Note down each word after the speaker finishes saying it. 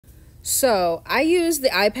So I use the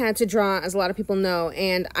iPad to draw, as a lot of people know,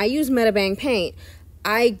 and I use MediBang paint.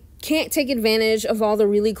 I can't take advantage of all the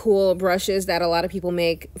really cool brushes that a lot of people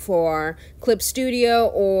make for Clip Studio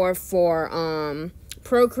or for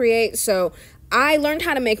Procreate, so I learned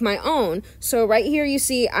how to make my own. So right here you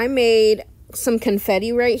see I made some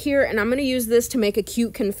confetti right here, and I'm going to use this to make a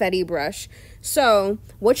cute confetti brush. So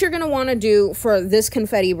what you're going to want to do for this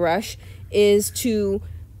confetti brush is to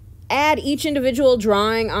add each individual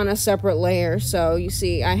drawing on a separate layer. So you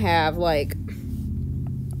see I have like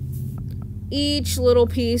each little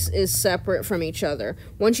piece is separate from each other.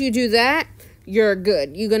 Once you do that, you're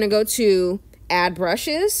good. You're going to go to Add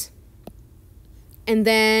Brushes, and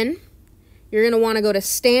then you're going to want to go to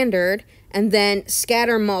Standard and then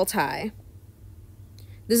Scatter Multi.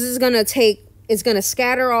 This is going to it's going to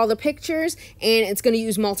scatter all the pictures, and it's going to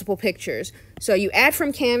use multiple pictures. So you add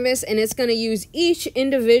from canvas, and it's going to use each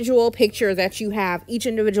individual picture that you have, each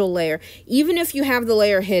individual layer, even if you have the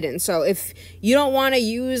layer hidden. So if you don't want to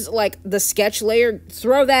use like the sketch layer,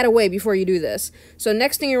 throw that away before you do this. So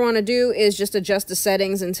next thing you want to do is just adjust the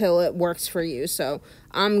settings until it works for you. So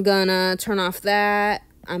I'm going to turn off that.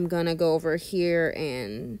 I'm going to go over here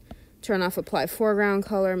and turn off Apply Foreground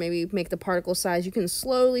Color, maybe make the particle size. You can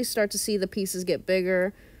slowly start to see the pieces get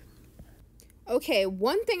bigger. Okay,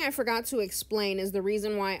 one thing I forgot to explain is the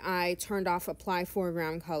reason why I turned off Apply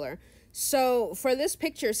Foreground Color. So for this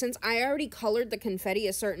picture, since I already colored the confetti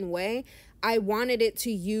a certain way, I wanted it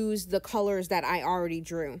to use the colors that I already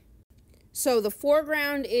drew. So the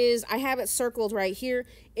foreground is, I have it circled right here.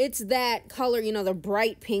 It's that color, you know, the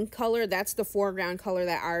bright pink color. That's the foreground color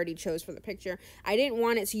that I already chose for the picture. I didn't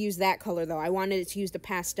want it to use that color, though. I wanted it to use the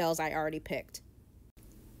pastels I already picked.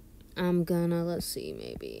 I'm gonna, let's see,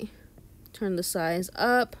 maybe turn the size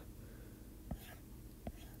up.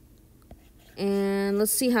 And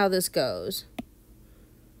let's see how this goes.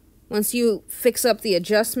 Once you fix up the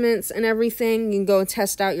adjustments and everything, you can go and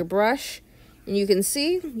test out your brush. And you can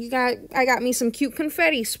see, I got me some cute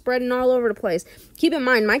confetti spreading all over the place. Keep in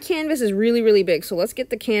mind, my canvas is really, really big. So let's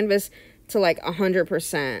get the canvas to like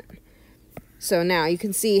 100%. So now you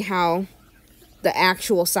can see how the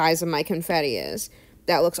actual size of my confetti is.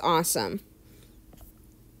 That looks awesome.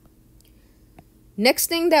 Next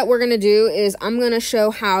thing that we're going to do is I'm going to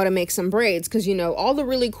show how to make some braids, because, you know, all the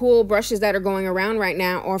really cool brushes that are going around right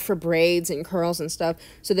now are for braids and curls and stuff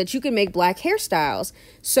so that you can make black hairstyles.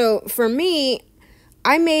 So for me,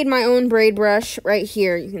 I made my own braid brush right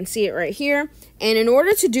here. You can see it right here. And in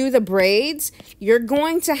order to do the braids, you're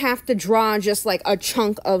going to have to draw just like a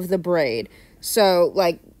chunk of the braid. So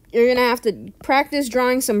like you're going to have to practice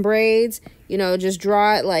drawing some braids, you know, just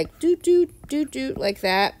draw it like doot, doot, doot, doot, like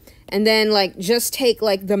that. And then, like, just take,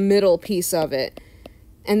 like, the middle piece of it.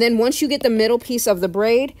 And then once you get the middle piece of the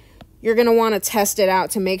braid, you're going to want to test it out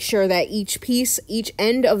to make sure that each piece, each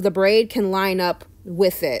end of the braid can line up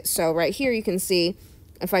with it. So right here you can see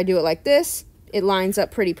if I do it like this, it lines up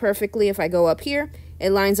pretty perfectly. If I go up here,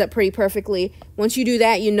 it lines up pretty perfectly. Once you do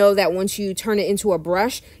that, you know that once you turn it into a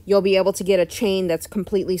brush, you'll be able to get a chain that's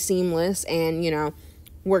completely seamless and, you know,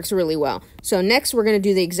 works really well. So next we're going to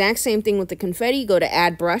do the exact same thing with the confetti. Go to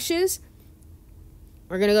Add Brushes.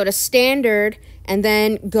 We're going to go to Standard and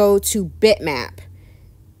then go to Bitmap.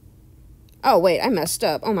 Oh wait, I messed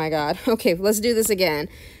up. Oh my god. Okay, let's do this again.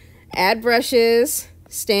 Add Brushes,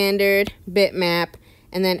 Standard, Bitmap,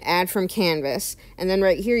 and then Add from Canvas. And then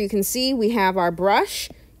right here you can see we have our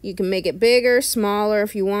brush. You can make it bigger, smaller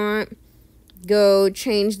if you want. Go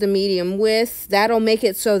change the medium width. That'll make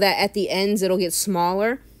it so that at the ends it'll get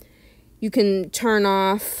smaller. You can turn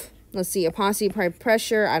off, let's see, opacity by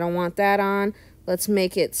pressure. I don't want that on. Let's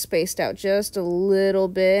make it spaced out just a little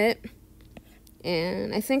bit.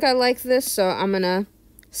 And I think I like this, so I'm going to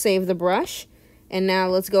save the brush. And now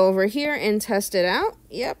let's go over here and test it out.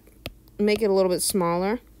 Yep, make it a little bit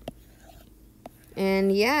smaller.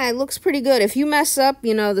 And yeah, it looks pretty good. If you mess up,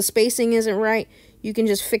 you know, the spacing isn't right, you can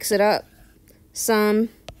just fix it up.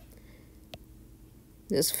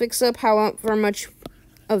 Just fix up however much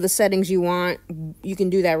of the settings you want. You can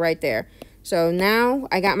do that right there. So now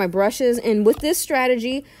I got my brushes, and with this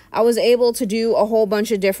strategy I was able to do a whole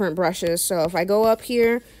bunch of different brushes. So if I go up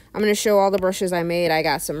here, I'm going to show all the brushes I made. I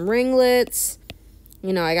got some ringlets,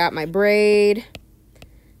 you know, I got my braid,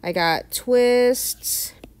 I got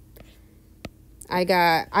twists, I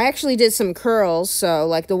actually did some curls. So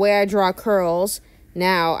like the way I draw curls,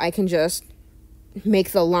 now I can just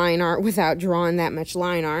make the line art without drawing that much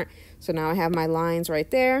line art. So now I have my lines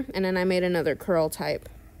right there, and then I made another curl type.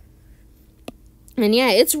 And yeah,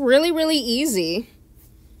 it's really, really easy.